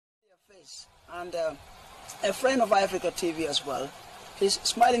face and a friend of Africa TV as well. His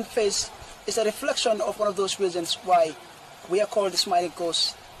smiling face is a reflection of one of those reasons why we are called the smiling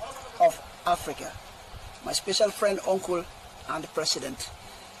coast of Africa. My special friend, uncle, and the president.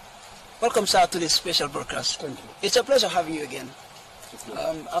 Welcome, sir, to this special broadcast. Thank you. It's a pleasure having you again.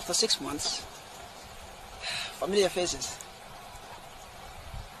 After 6 months, familiar faces.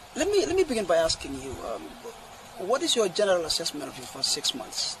 Let me begin by asking you, what is your general assessment of your first 6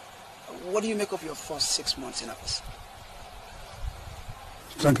 months? What do you make of your first 6 months in office?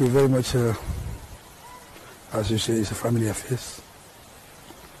 Thank you very much. As you say, it's a familiar face.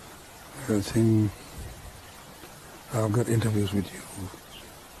 I think I've got interviews with you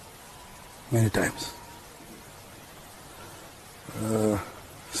many times.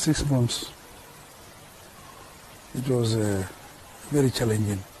 6 months, it was a very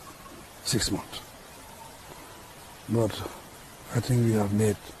challenging 6 months. But I think we have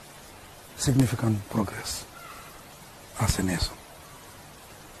made significant progress as a nation.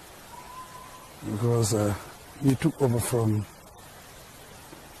 Because we took over from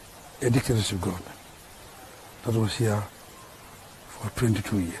a dictatorship government that was here for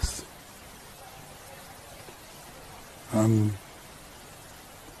 22 years. And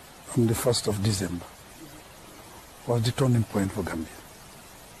on the 1st of December was the turning point for Gambia.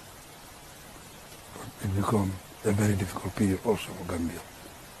 But it became a very difficult period also for Gambia,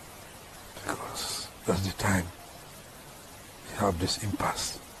 because that's the time we have this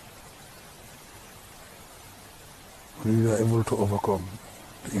impasse. We were able to overcome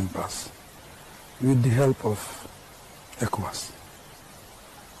the impasse with the help of ECOWAS,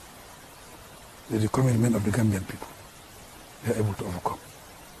 with the commitment of the Gambian people. We are able to overcome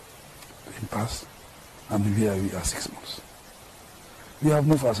the impasse, and here we are 6 months. We have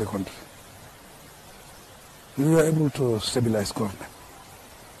moved as a country. We were able to stabilize government,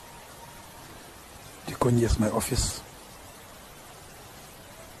 decongest my office,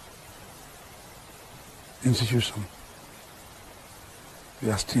 institution.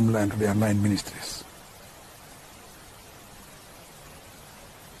 We are streamlined to their 9 ministries.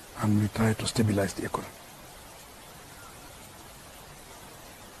 And we try to stabilize the economy.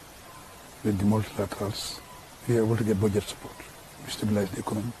 With the multilaterals, we are able to get budget support. We stabilize the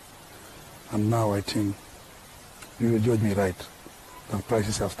economy. And now I think you will judge me right that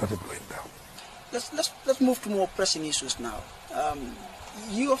prices have started going down. Let's move to more pressing issues now.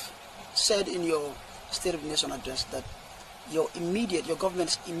 You have said in your State of the Nation address that your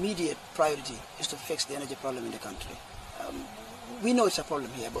government's immediate priority is to fix the energy problem in the country. We know it's a problem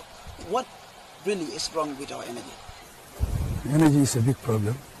here, but what really is wrong with our energy? Energy is a big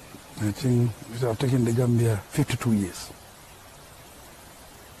problem. I think it has taken the Gambia 52 years.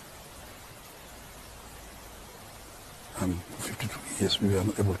 And for 52 years we were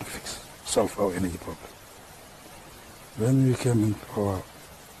not able to solve our energy problem. When we came in power,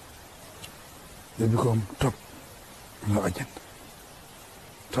 they become top in our agenda,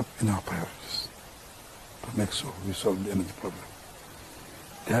 top in our priorities, to make sure we solve the energy problem.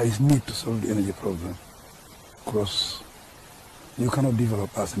 There is need to solve the energy problem because you cannot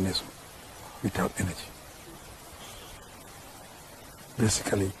develop as a nation without energy.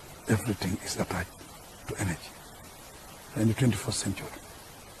 Basically, everything is attached to energy. In the 21st century,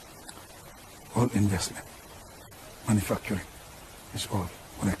 all investment, manufacturing is all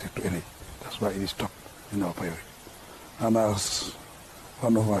connected to energy. That's why it is top in our priority. And as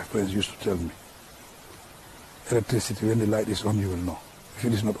one of my friends used to tell me, electricity, when the light is on, you will know. If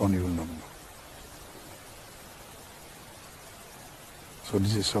it is not on, you will not know. So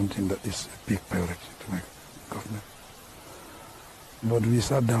this is something that is a big priority to my government. But we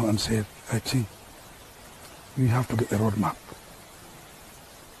sat down and said, I think we have to get a roadmap.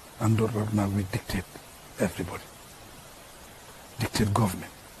 And that roadmap will dictate everybody, dictate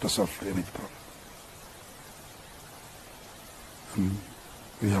government to solve the energy problem. And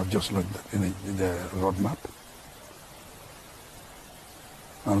we have just launched the roadmap.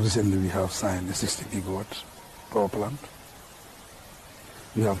 And recently we have signed a 60 gigawatt power plant.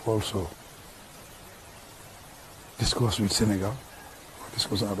 We have also discussed with Senegal,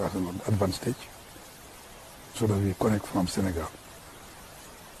 discussed at an advanced stage, so that we connect from Senegal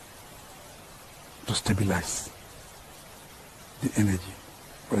to stabilize the energy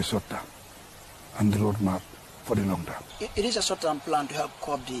for the short term and the roadmap for the long term. It is a short-term plan to help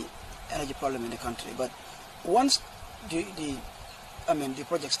curb the energy problem in the country, but once the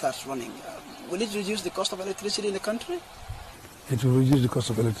project starts running, will it reduce the cost of electricity in the country? It will reduce the cost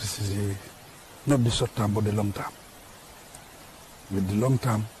of electricity, not the short term, but the long term. With the long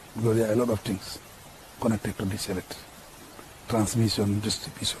term, because there are a lot of things connected to this electricity. Transmission,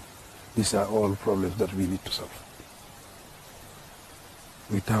 distribution, These are all problems that we need to solve.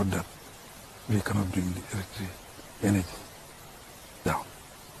 Without that, we cannot bring the electric energy down.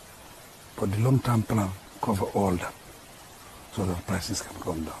 But the long-term plan cover all that so that prices can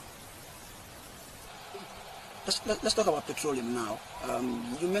come down. Let's talk about petroleum now.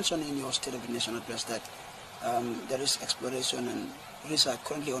 You mentioned in your State of the Nation address that there is exploration and research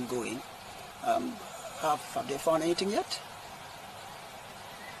currently ongoing. Have they found anything yet?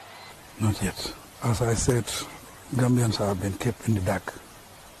 Not yet. As I said, Gambians have been kept in the dark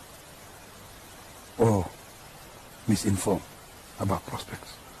or misinformed about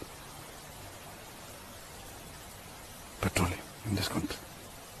prospects. Petroleum in this country.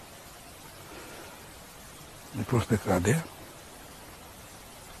 The prospects are there,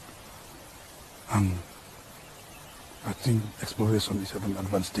 and I think exploration is at an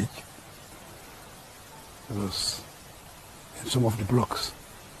advanced stage because in some of the blocks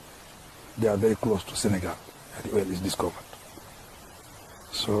they are very close to Senegal where the oil is discovered.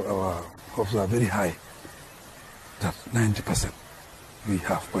 So our hopes are very high that 90% we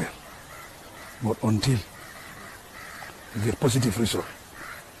have oil. But until we get positive result,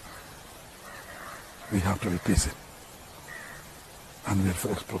 we have to be patient and wait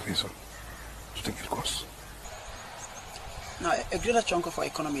for exploration to take its course. Now, a greater chunk of our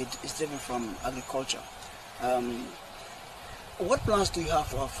economy is driven from agriculture. What plans do you have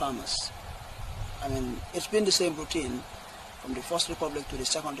for our farmers? I mean, it's been the same routine from the First Republic to the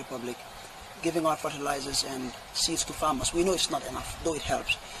Second Republic, giving out fertilizers and seeds to farmers. We know it's not enough, though it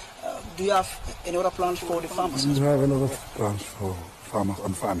helps. Do you have any other plans for the farmers? We have a lot of plans for farmers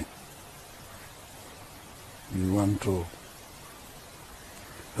on farming. We want to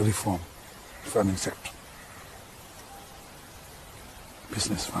reform the farming sector,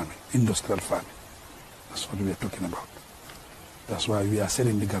 business farming, industrial farming. That's what we are talking about. That's why we are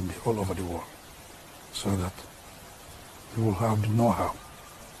selling the Gambia all over the world, so that we will have the know-how,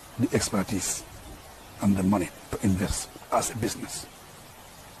 the expertise, and the money to invest as a business.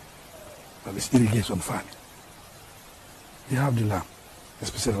 That is irrigation farming. We have the land,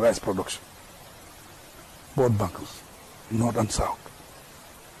 especially rice production, both banks, north and south.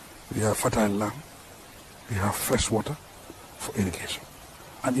 We have fertile land, we have fresh water for irrigation,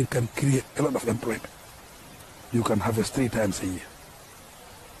 and it can create a lot of employment. You can harvest 3 times a year.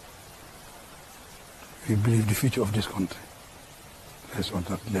 We believe the future of this country is on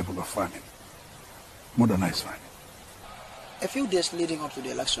that level of farming, modernized farming. A few days leading up to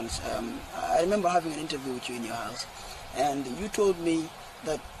the elections, I remember having an interview with you in your house, and you told me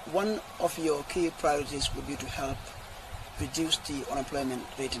that one of your key priorities would be to help reduce the unemployment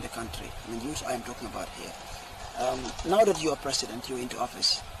rate in the country. I mean, youth I am talking about here. Now that you are president, you're into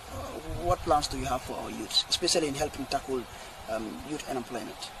office, what plans do you have for our youth, especially in helping tackle youth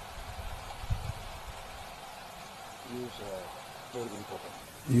unemployment? Youth are very important.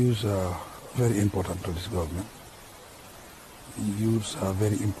 Youth are very important to this government. Youths are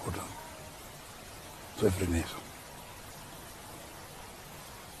very important to every nation.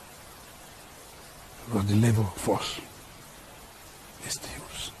 Because the labor force is the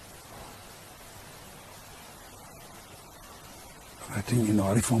youth. And I think in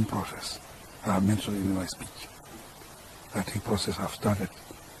our reform process, I have mentioned in my speech, I think process have started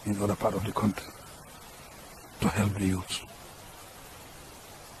in other part of the country to help the youth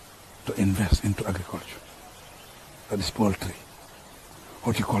to invest into agriculture. That is poultry,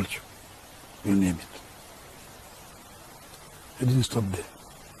 horticulture, you name it. It didn't stop there.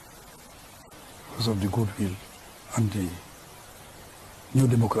 Because of the goodwill and the new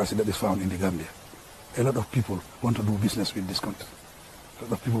democracy that is found in the Gambia, a lot of people want to do business with this country. A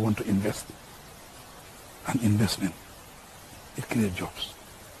lot of people want to invest. And investment, it creates jobs.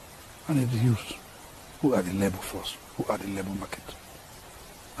 And it is youth who are the labor force, who are the labor market.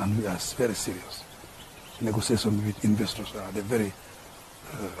 And we are very serious. Negotiations with investors are at a very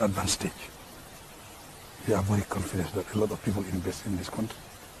advanced stage. We are very confident that a lot of people invest in this country.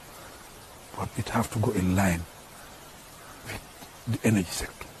 But it has to go in line with the energy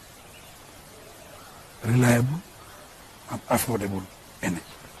sector. Reliable and affordable energy.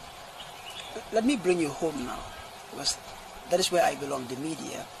 Let me bring you home now, because that is where I belong, the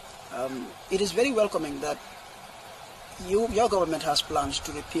media. It is very welcoming that your government has plans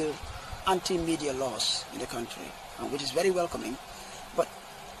to repeal anti-media laws in the country, which is very welcoming. But,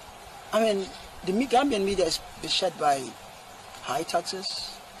 I mean, the Gambian media is beset by high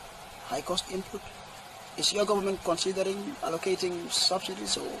taxes, high cost input. Is your government considering allocating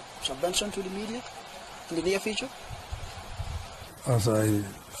subsidies or subvention to the media in the near future? As I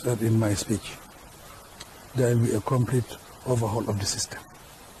said in my speech, there will be a complete overhaul of the system.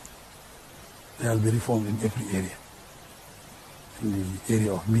 There will be reforms in every area. In the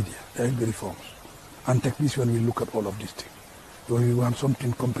area of media, there will be reforms. And technicians will look at all of these things. So we want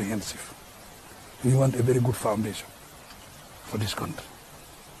something comprehensive. We want a very good foundation for this country.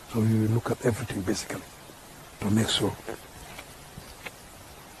 So we will look at everything basically to make sure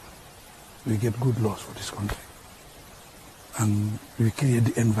we get good laws for this country. And we create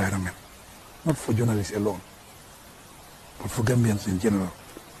the environment, not for journalists alone, but for Gambians in general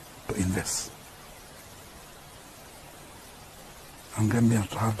to invest. And Gambians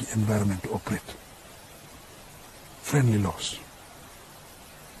to have the environment to operate. Friendly laws.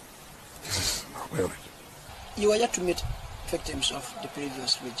 This is our priority. You are yet to meet victims of the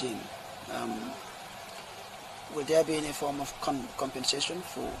previous regime. Will there be any form of compensation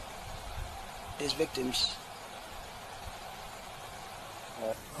for these victims?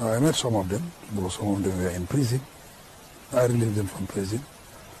 I met some of them, because some of them were in prison. I relieved them from prison.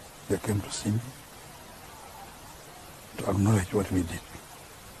 They came to see me to acknowledge what we did.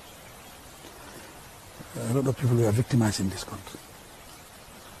 A lot of people were victimized in this country.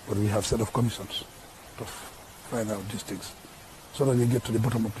 But we have set of commissions to find out these things so that we get to the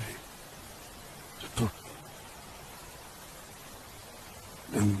bottom of the truth.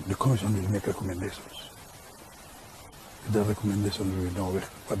 Then the commission will make recommendations. With the recommendation, we will know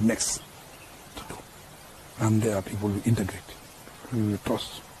what next to do. And there are people who integrate, who will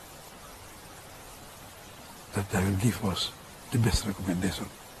trust that they will give us the best recommendation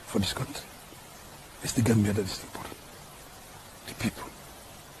for this country. It's the Gambia that is important, the people.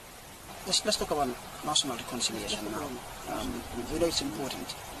 Let's talk about national reconciliation now. We know it's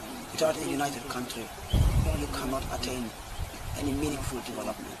important. Without a united country, you cannot attain any meaningful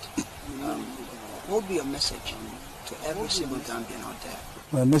development. What would be your message to every single Gambian out there?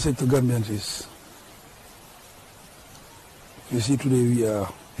 My message to Gambians is, you see today we are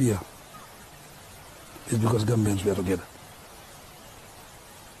here, it's because Gambians were together.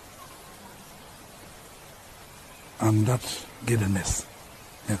 And that togetherness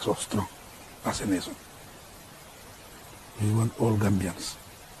makes us strong as a nation. We want all Gambians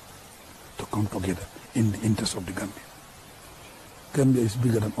to come together in the interest of the Gambia. Gambia is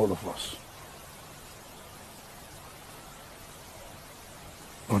bigger than all of us.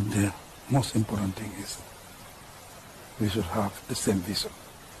 But the most important thing is we should have the same vision.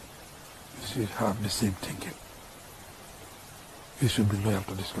 We should have the same thinking. We should be loyal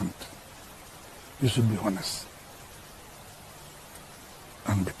to this country. We should be honest.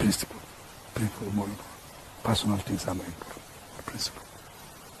 And be principled. Principle more important. Personal things are more important. Principle.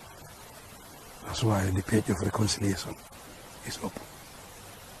 That's why the page of reconciliation is open.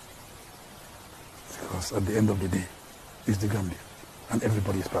 Because at the end of the day, it's the Gambia. And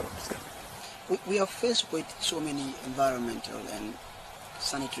everybody is part of this Gambia. We are faced with so many environmental and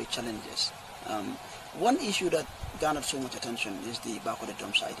sanitary challenges. One issue that garnered so much attention is the back of the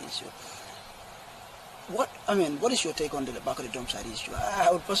dump site issue. What is your take on the back of the dump site issue? I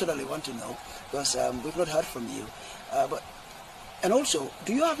would personally want to know, because we've not heard from you. And also,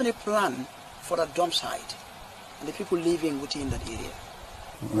 do you have any plan for that dump site and the people living within that area?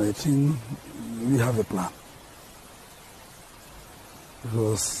 I think we have a plan.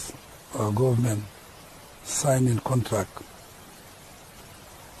 Because our government signed in contract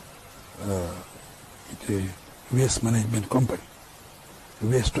with a waste management company,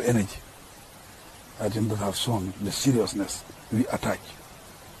 waste to energy. I think that have shown the seriousness we attach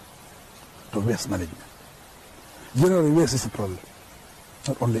to waste management. Generally, waste is a problem,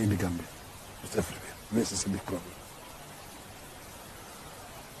 not only in the Gambia, it's everywhere. Waste is a big problem.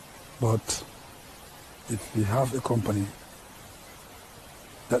 But if we have a company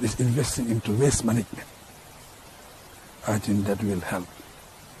that is investing into waste management, I think that will help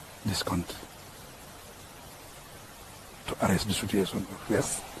this country to arrest the situation of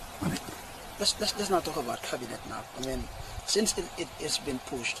waste management. Let's not talk about cabinet now. Since it's been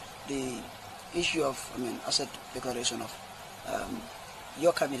pushed, the issue of asset declaration of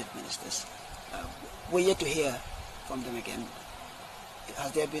your cabinet ministers, we're yet to hear from them again.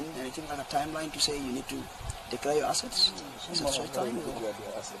 Has there been anything like a timeline to say you need to declare your assets?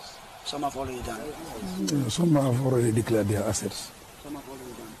 Some have already done. Yeah, some have already declared their assets. Some have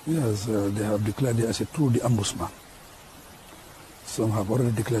already done. Yes, they have declared their assets through the ombudsman. Some have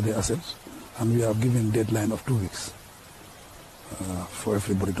already declared their assets, and we have given deadline of 2 weeks for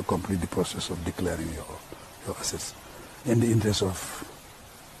everybody to complete the process of declaring your assets in the interest of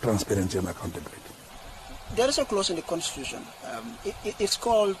transparency and accountability. There is a clause in the Constitution. It's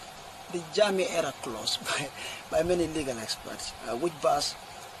called the Jami Era Clause by many legal experts, which bars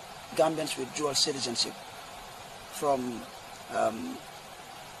Gambians with dual citizenship from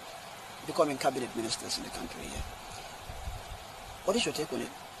becoming cabinet ministers in the country. Yeah. What is your take on it?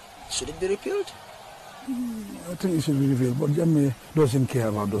 Should it be repealed? I think it should be repealed, but Jammeh doesn't care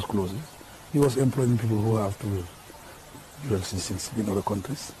about those clauses. He was employing people who have dual citizenship in other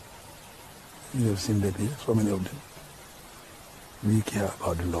countries. You have seen them here, so many of them. We care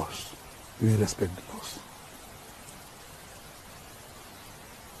about the laws. We respect the laws.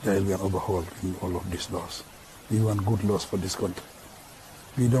 There will be an overhaul in all of these laws. We want good laws for this country.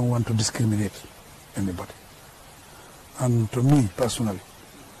 We don't want to discriminate anybody. And to me, personally,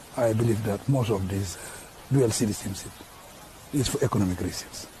 I believe that most of these dual citizenship is for economic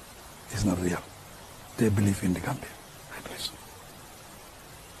reasons. It's not real. They believe in the Gambia. I believe so.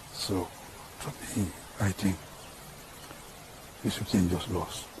 So, for me, I think we should change those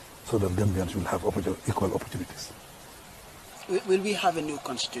laws so that Gambians will have equal opportunities. Will we have a new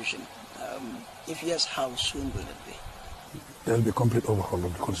constitution? If yes, how soon will it be? There will be a complete overhaul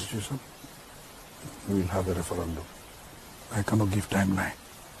of the constitution. We will have a referendum. I cannot give timeline.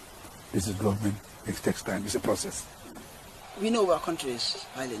 This is government. It takes time. It's a process. We know our country is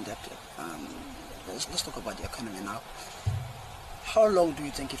highly indebted. Let's talk about the economy now. How long do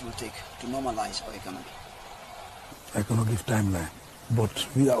you think it will take to normalize our economy? I cannot give timeline, but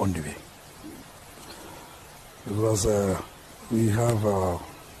we are on the way. Because we have our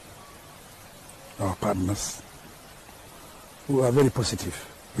partners who are very positive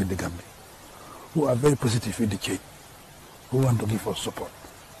with the Gambia, who are very positive with the change, who want to give us support.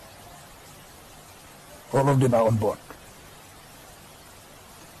 All of them are on board.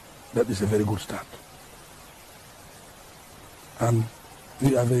 That is a very good start. And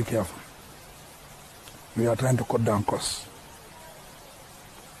we are very careful. We are trying to cut down costs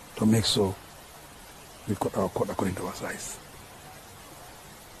to make sure we cut our cost according to our size.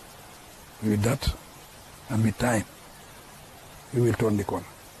 With that, and with time, we will turn the corner.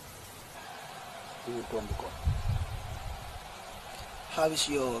 We will turn the corner. How is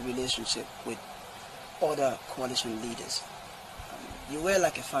your relationship with other coalition leaders? You were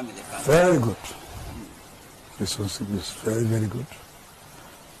like a family. Very good. Relationship is very, very good.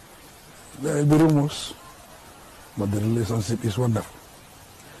 There will be rumors, but the relationship is wonderful.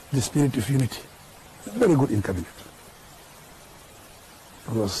 The spirit of unity is very good in cabinet.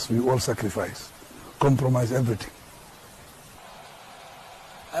 Because we all sacrifice, compromise everything.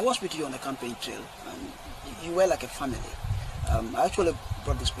 I was with you on the campaign trail, and you were like a family. I actually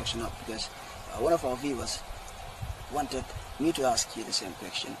brought this question up because one of our viewers wanted me to ask you the same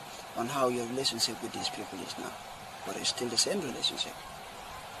question on how your relationship with these people is now. But it's still the same relationship.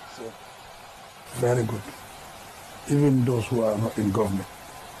 So, very good. Even those who are not in government,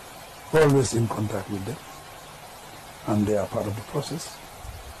 always in contact with them. And they are part of the process.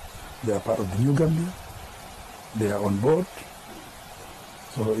 They are part of the new Gambia. They are on board.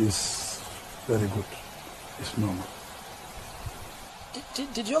 So it's very good. It's normal.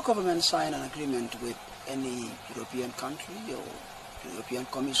 Did your government sign an agreement with any European country or European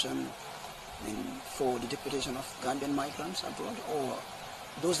Commission for the deportation of Gambian migrants abroad, or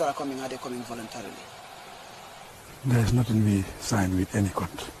those that are coming, are they coming voluntarily? There is nothing we signed with any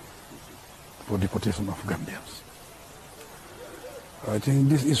country for deportation of Gambians. I think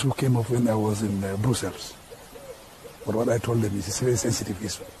this issue came up when I was in Brussels. But what I told them is it's a very sensitive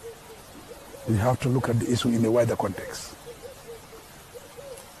issue. We have to look at the issue in a wider context.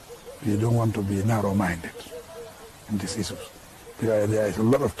 We don't want to be narrow-minded in these issues. There is a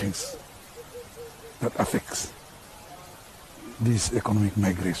lot of things that affects this economic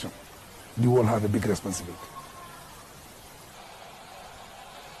migration. The world have a big responsibility.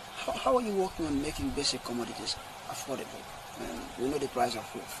 How are you working on making basic commodities affordable? We know the price of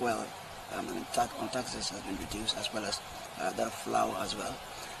fuel on taxes has been reduced, as well as that of flour as well.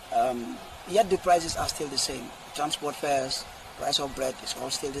 Yet the prices are still the same. Transport fares, price of bread is all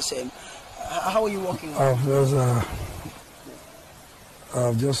still the same. How are you working on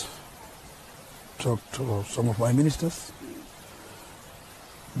I've just talked to some of my ministers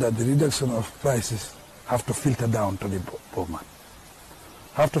that the reduction of prices have to filter down to the poor man,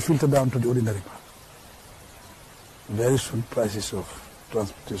 have to filter down to the ordinary man. Very soon prices of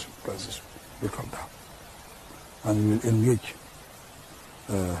transportation prices will come down, and we will engage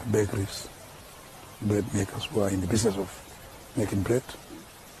bakeries, bread makers who are in the business of making bread,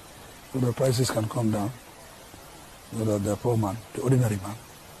 so the prices can come down, so that the poor man, the ordinary man,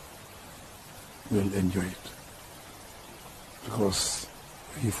 will enjoy it. Because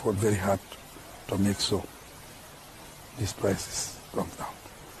he fought very hard to make sure these prices come down.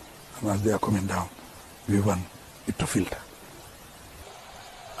 And as they are coming down, we want it to filter.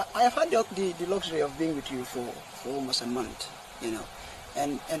 I have had the luxury of being with you for almost a month,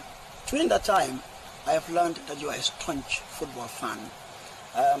 and During that time, I have learned that you are a staunch football fan.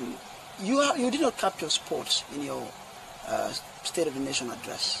 You did not capture sports in your State of the Nation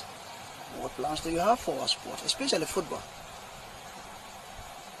address. What plans do you have for our sport, especially football?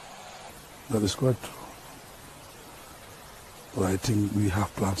 That is quite true. Well, I think we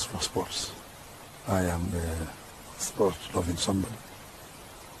have plans for sports. I am a sports-loving somebody.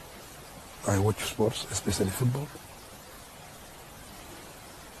 I watch sports, especially football.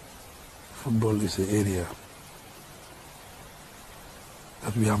 Football is an area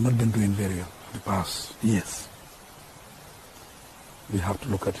that we have not been doing very well for the past years. We have to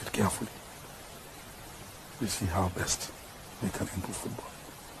look at it carefully. We see how best we can improve football.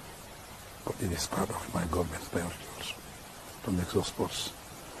 But it is part of my government's priority also to make those sports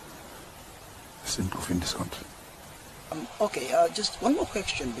improve in this country. Okay, just one more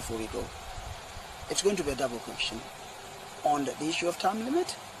question before we go. It's going to be a double question on the issue of time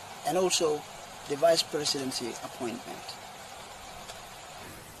limit and also the vice presidency appointment.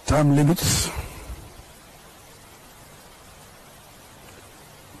 Time limits.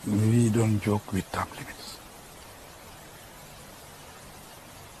 We don't joke with time limits.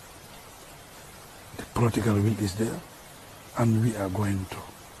 The political will is there, and we are going to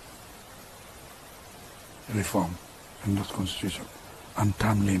reform in this constitution, and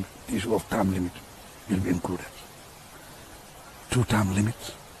time limit, the issue of time limit will be included. 2-term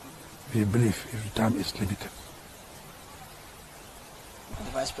limits. We believe if the time is limited.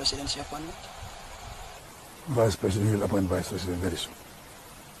 The vice presidency appointment? Vice president will appoint vice president very soon.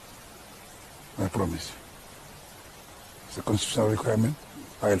 I promise you. It's a constitutional requirement.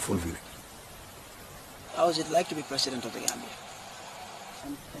 I will fulfill it. How is it like to be president of the Gambia?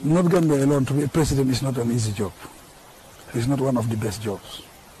 Not Gambia alone. To be a president is not an easy job. It's not one of the best jobs.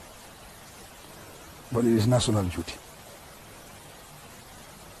 But it is national duty.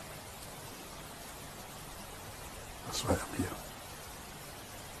 That's why I'm here.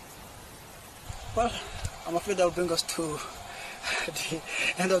 Well, I'm afraid that will bring us to the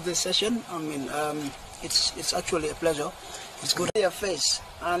end of this session. I mean, it's actually a pleasure. It's good to see your face.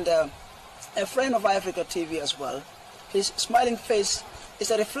 And a friend of Africa TV as well. His smiling face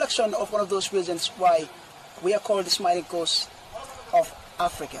is a reflection of one of those reasons why we are called the smiling coast of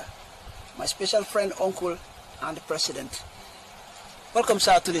Africa. My special friend, uncle, and the president. Welcome,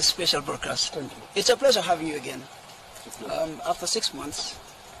 sir, to this special broadcast. Thank you. It's a pleasure having you again. After 6 months,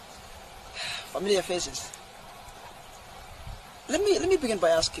 familiar faces. Let me begin by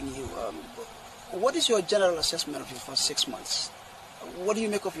asking you, what is your general assessment of your first 6 months? What do you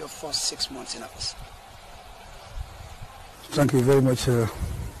make of your first 6 months in office? Thank you very much.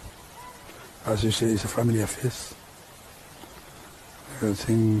 As you say, it's a familiar face. I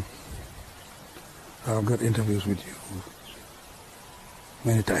think I've got interviews with you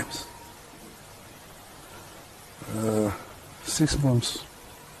many times. 6 months,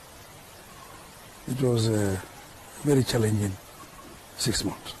 it was a very challenging 6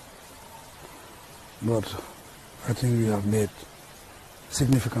 months. But I think we have made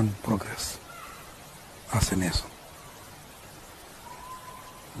significant progress as a nation.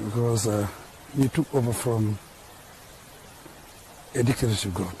 Because we took over from a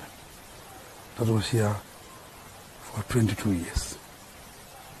dictatorship government that was here for 22 years.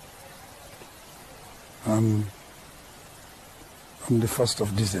 And on the 1st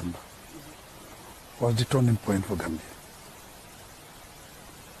of December was the turning point for Gambia.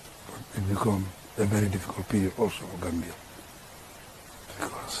 But it became a very difficult period also for Gambia,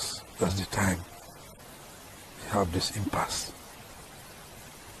 because that's the time we have this impasse.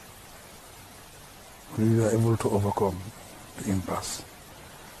 We were able to overcome the impasse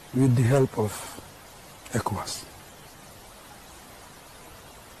with the help of ECOWAS,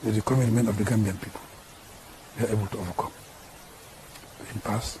 with the commitment of the Gambian people. We are able to overcome the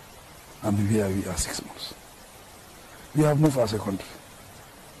impasse, and here we are 6 months. We have moved as a country.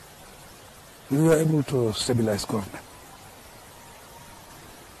 We were able to stabilize government,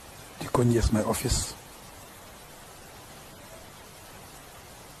 to congest my office,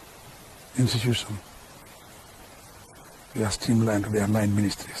 institution. We are streamlined. There are 9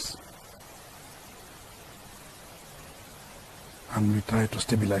 ministries. And we try to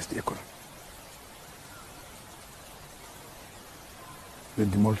stabilize the economy.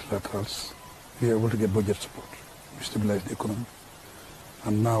 With the multilaterals, we are able to get budget support. We stabilize the economy.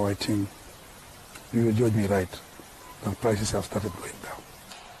 And now I think you will judge me right that prices have started going down.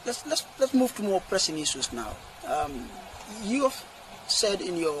 Let's move to more pressing issues now. You have said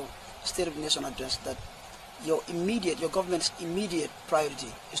in your State of the Nation address that your government's immediate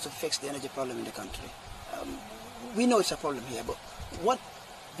priority is to fix the energy problem in the country. We know it's a problem here, but what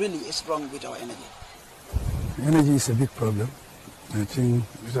really is wrong with our energy? Energy is a big problem. I think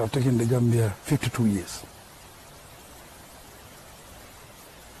it has taken the Gambia 52 years.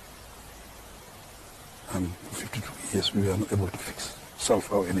 And for 52 years we were not able to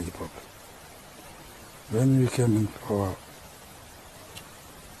solve our energy problem. When we came in power,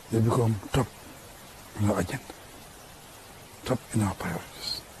 they become top in our agenda, top in our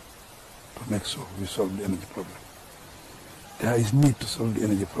priorities, to make sure we solve the energy problem. There is need to solve the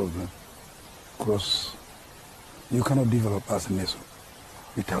energy problem because you cannot develop as a nation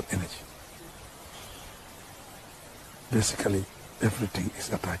without energy. Basically, everything is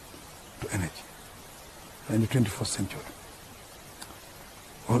attached to energy. In the 21st century,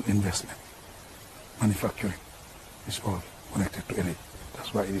 all investment, manufacturing is all connected to energy.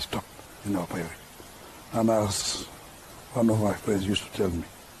 That's why it is top in our priority. And as one of my friends used to tell me,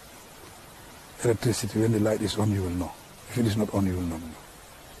 electricity, when the light is on, you will know. If it is not on, you will not know.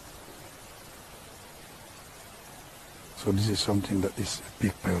 So this is something that is a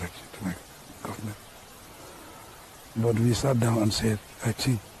big priority to my government. But we sat down and said, I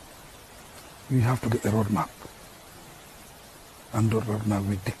think we have to get a roadmap. And that roadmap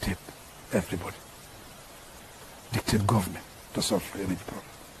will dictate everybody, dictate government to solve the energy problem.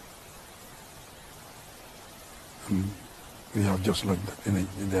 And we have just launched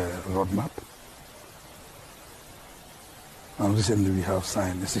the roadmap. And recently we have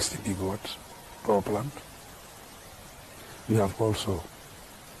signed a 60 gigawatt power plant. We have also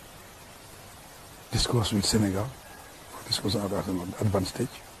discussed with Senegal, discussed at an advanced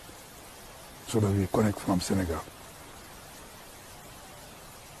stage, so that we connect from Senegal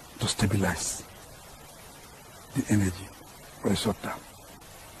to stabilize the energy for the short term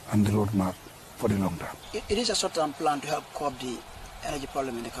and the roadmap for the long term. It is a short-term plan to help curb the energy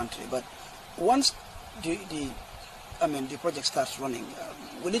problem in the country, but once the project starts running,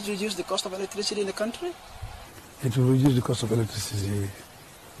 will it reduce the cost of electricity in the country? It will reduce the cost of electricity,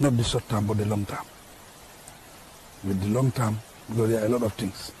 not the short term, but the long term. With the long term, because there are a lot of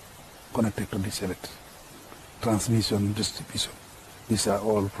things connected to this electricity. Transmission, distribution. These are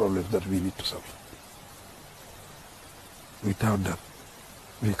all problems that we need to solve. Without that,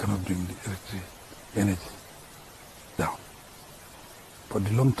 we cannot bring the electric energy down. But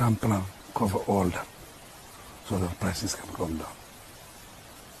the long-term plan cover all that, so that prices can come down.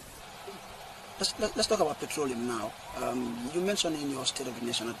 Let's talk about petroleum now. You mentioned in your State of the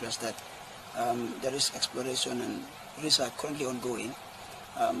Nation address that there is exploration and research currently ongoing.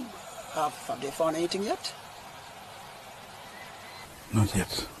 Have they found anything yet? Not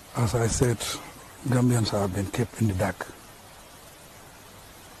yet. As I said, Gambians have been kept in the dark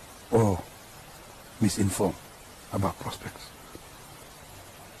or misinformed about prospects.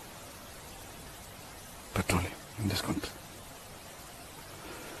 Petroleum in this country.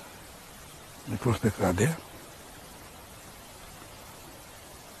 The prospects are there,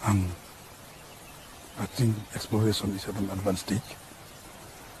 and I think exploration is at an advanced stage,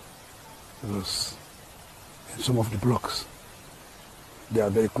 because in some of the blocks they are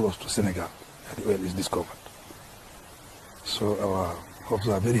very close to Senegal where the oil is discovered. So our hopes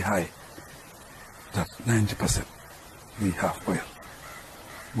are very high that 90% we have oil.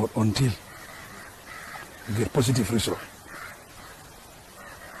 But until we get positive result,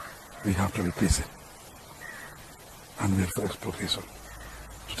 we have to replace it and wait for exploration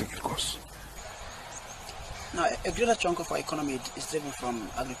to take its course. Now, a greater chunk of our economy is driven from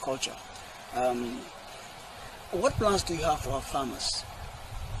agriculture. What plans do you have for our farmers?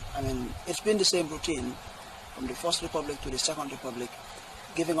 I mean, it's been the same routine from the First Republic to the Second Republic,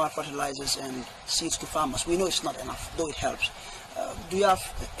 giving out fertilizers and seeds to farmers. We know it's not enough, though it helps. Do you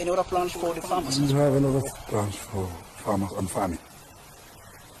have any other plans for the farmers? We have a lot of plans for farmers and farming.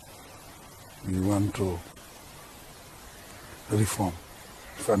 We want to reform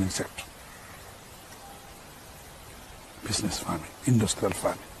the farming sector, business farming, industrial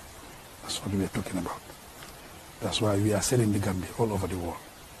farming. That's what we are talking about. That's why we are selling the Gambia all over the world,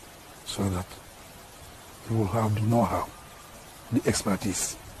 so that we will have the know-how, the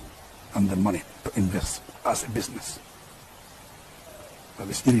expertise, and the money to invest as a business. That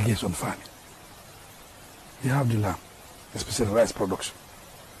is irrigation farming. We have the land, especially rice production,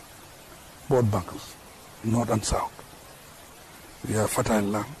 both bunkers, north and south. We have fertile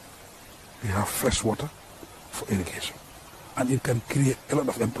land, we have fresh water for irrigation, and it can create a lot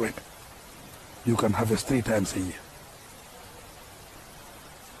of employment. You can harvest 3 times a year.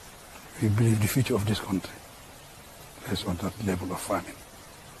 We believe the future of this country is on that level of farming,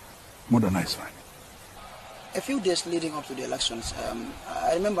 modernized farming. A few days leading up to the elections,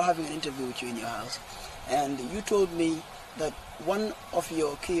 I remember having an interview with you in your house, and you told me that one of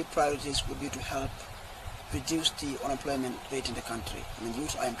your key priorities would be to help reduce the unemployment rate in the country. I mean,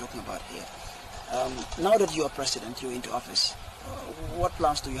 youth I am talking about here. Now that you are president, you're into office, what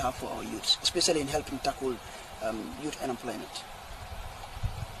plans do you have for our youths, especially in helping tackle youth unemployment?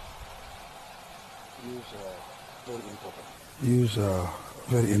 Youths are very important. Youths are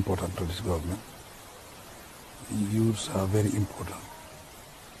very important to this government. Youths are very important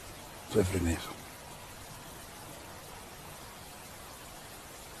to every nation.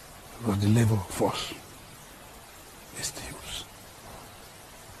 Because the labor force is the youths.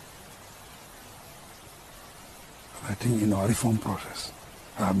 And I think in our reform process,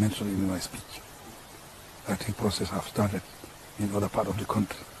 I have mentioned it in my speech, I think process have started in other part of the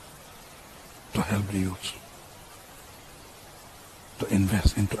country to help the youths to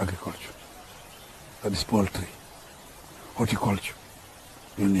invest into agriculture, that is poultry, horticulture,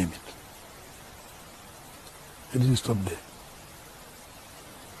 you name it. It didn't stop there.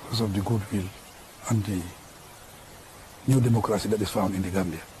 Because of the goodwill and the new democracy that is found in the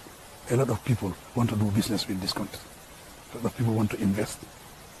Gambia, a lot of people want to do business with this country. A lot of people want to invest.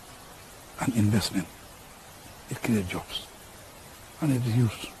 And investment, it creates jobs. And it is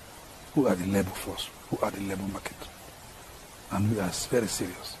youth who are the labor force, who are the labor market. And we are very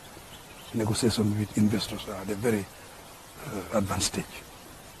serious. Negotiations with investors are at a very advanced stage.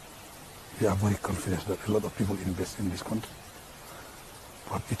 We are very confident that a lot of people invest in this country.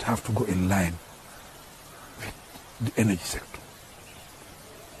 But it has to go in line with the energy sector.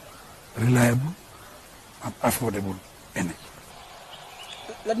 Reliable and affordable energy.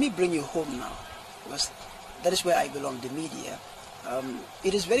 Let me bring you home now, because that is where I belong, the media.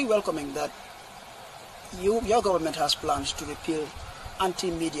 It is very welcoming that your government has plans to repeal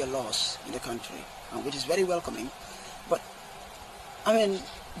anti-media laws in the country, which is very welcoming. But, I mean,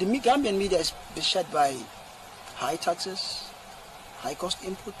 the Gambian media is beset by high taxes, high cost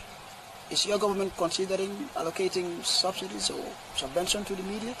input. Is your government considering allocating subsidies or subvention to the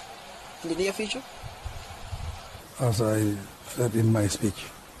media in the near future? As I said in my speech,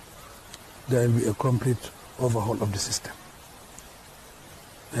 there will be a complete overhaul of the system.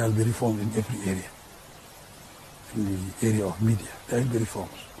 There will be reform in every area. In the area of media, there will be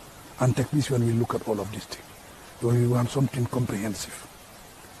reforms. And technicians will look at all of these things. So we want something comprehensive.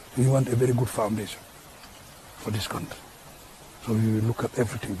 We want a very good foundation for this country. So we will look at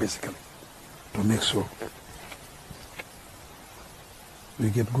everything basically to make sure we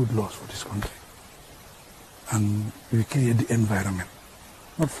get good laws for this country. And we create the environment,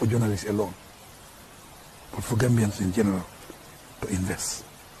 not for journalists alone, but for Gambians in general to invest.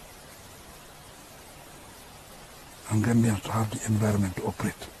 And Gambians to have the environment to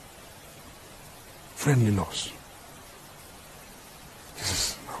operate. Friendly laws. This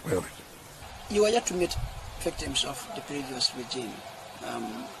is our priority. You are yet to meet victims of the previous regime.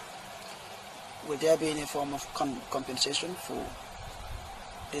 Will there be any form of compensation for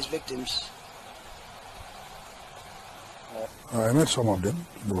these victims? I met some of them,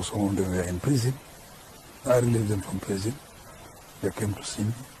 though some of them were in prison. I released them from prison. They came to see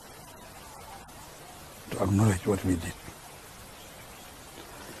me to acknowledge what we did.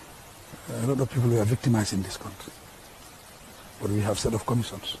 A lot of people were victimized in this country. But we have set of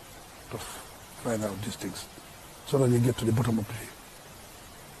commissions to find out these things so that we get to the bottom of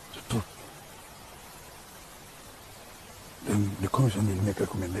the truth. Then the commission will make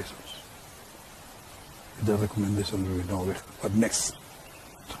recommendations. With the recommendations we will know what next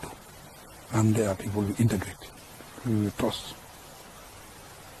to do. And there are people who integrate, who will trust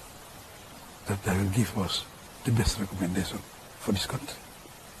that they will give us the best recommendation for this country.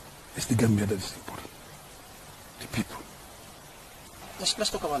 It's the Gambia that is important, the people. Let's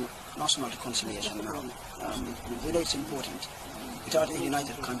talk about national reconciliation now. We know it's important. Without a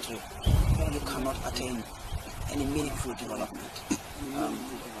united country, you cannot attain any meaningful development.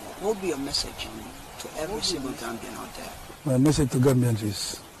 What would be your message to every single Gambian out there? My message to Gambians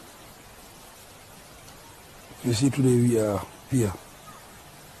is, you see today we are here.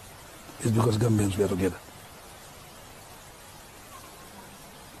 It's because Gambians were together.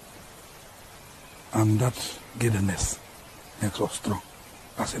 And that togetherness makes us strong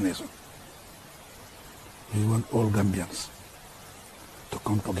as a nation. We want all Gambians to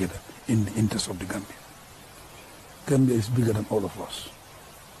come together in the interest of the Gambia. Gambia is bigger than all of us.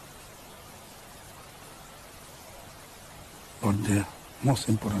 But the most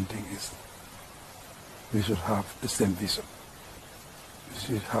important thing is we should have the same vision. We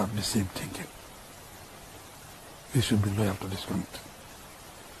should have the same thinking. We should be loyal to this country.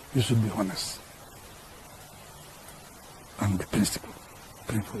 We should be honest. And be principled.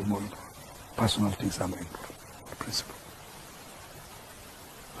 Principle more important. Personal things are more important. Principle.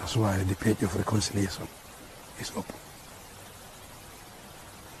 That's why the page of reconciliation is open.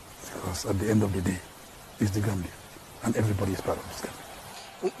 Because at the end of the day, it's the Gambia, and everybody is part of this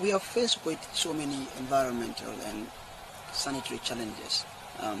Gambia. We are faced with so many environmental and sanitary challenges.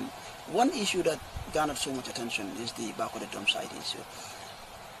 One issue that garnered so much attention is the back of the dump site issue.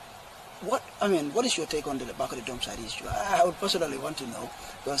 What is your take on the back of the dump site issue? I would personally want to know,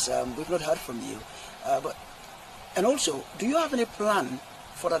 because we've not heard from you. And also, do you have any plan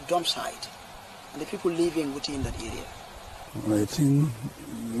for that dump site and the people living within that area? I think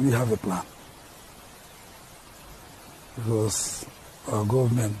we have a plan, because our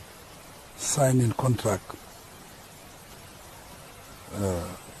government signed in contract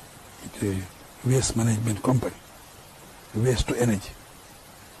with a waste management company, waste to energy.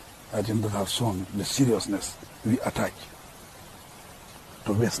 I think that have shown the seriousness we attach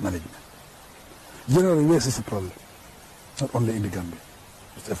to waste management. Generally, waste is a problem, not only in the Gambia,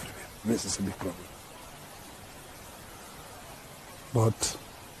 it's everywhere. Waste is a big problem. But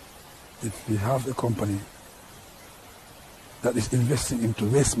if we have a company that is investing into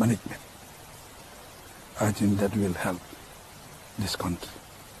waste management, I think that will help this country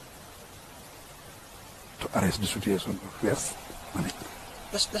to arrest the situation of waste management.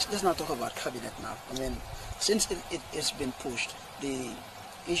 Let's not talk about cabinet now. Since it's been pushed, the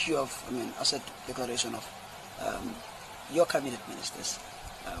issue of asset declaration of your cabinet ministers,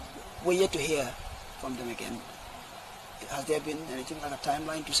 we're yet to hear from them again. Has there been anything like a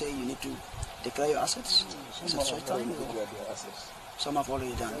timeline to say you need to declare your assets? Some have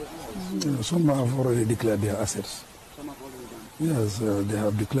already done. Yeah, some have already declared their assets. Some have already done. Yes, they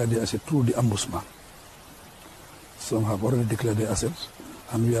have declared their assets through the ombudsman. Some have already declared their assets,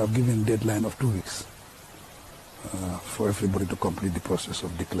 and we have given a deadline of 2 weeks for everybody to complete the process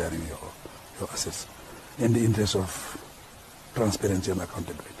of declaring your assets in the interest of transparency and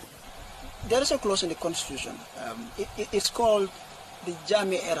accountability. There is a clause in the Constitution. It's called the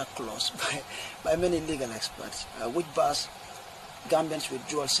Jammeh Era Clause by many legal experts, which bars Gambians with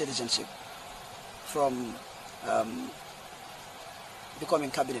dual citizenship from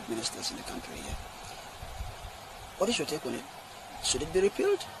becoming cabinet ministers in the country. Yeah. What is your take on it? Should it be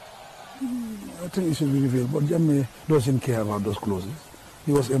repealed? I think it should be repealed, but Jammeh doesn't care about those clauses.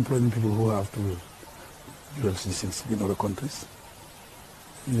 He was employing people who have dual citizenship in other countries.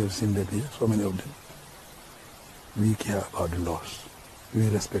 You have seen that here, so many of them. We care about the laws. We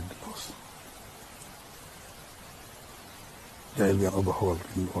respect the laws. There will be an overhaul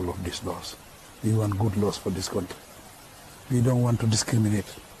in all of these laws. We want good laws for this country. We don't want to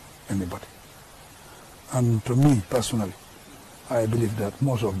discriminate anybody. And to me, personally, I believe that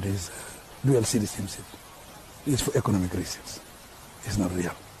most of these dual citizenship is for economic reasons. It's not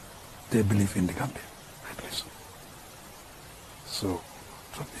real. They believe in the Gambia. I believe so. So,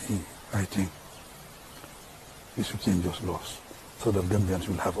 to me, I think we should change those laws so that Gambians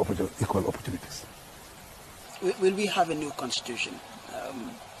will have equal opportunities. Will we have a new constitution?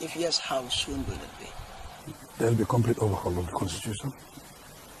 If yes, how soon will it be? There will be a complete overhaul of the constitution.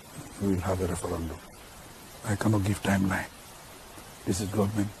 We will have a referendum. I cannot give timeline. This is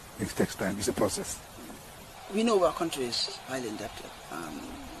government. It takes time. It's a process. We know our country is highly indebted.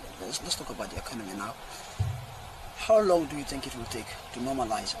 Let's talk about the economy now. How long do you think it will take to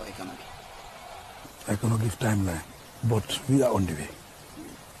normalize our economy? I cannot give timeline, but we are on the way.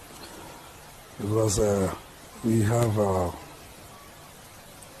 Because we have our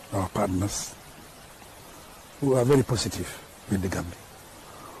partners who are very positive with the Gambia,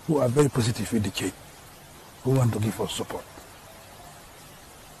 who are very positive with the change, who want to give us support.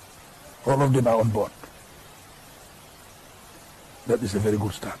 All of them are on board. That is a very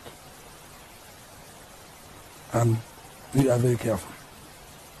good start. And we are very careful.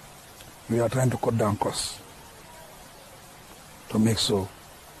 We are trying to cut down costs to make sure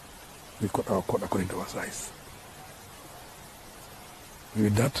we cut our cost according to our size.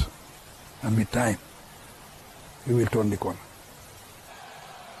 With that, and with time, we will turn the corner.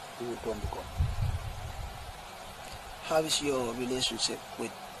 We will turn the corner. How is your relationship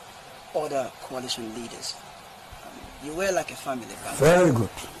with other coalition leaders? You were like a family. Very good.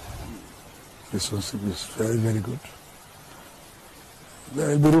 Relationship is very, very good. There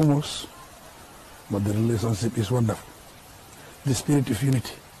will be rumors, but the relationship is wonderful. The spirit of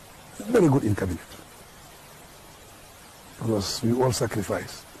unity is very good in cabinet. Because we all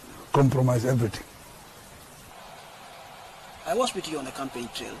sacrifice, compromise everything. I was with you on the campaign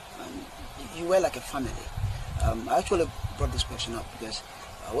trail, and you were like a family. I actually brought this question up because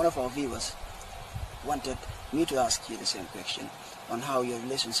one of our viewers wanted me to ask you the same question on how your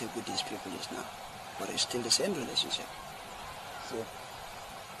relationship with these people is now. But it's still the same relationship. So,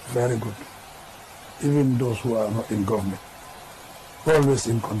 very good. Even those who are not in government, always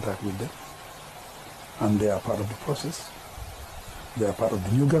in contact with them. And they are part of the process. They are part of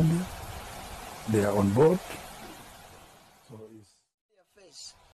the new Gambia. They are on board. So it's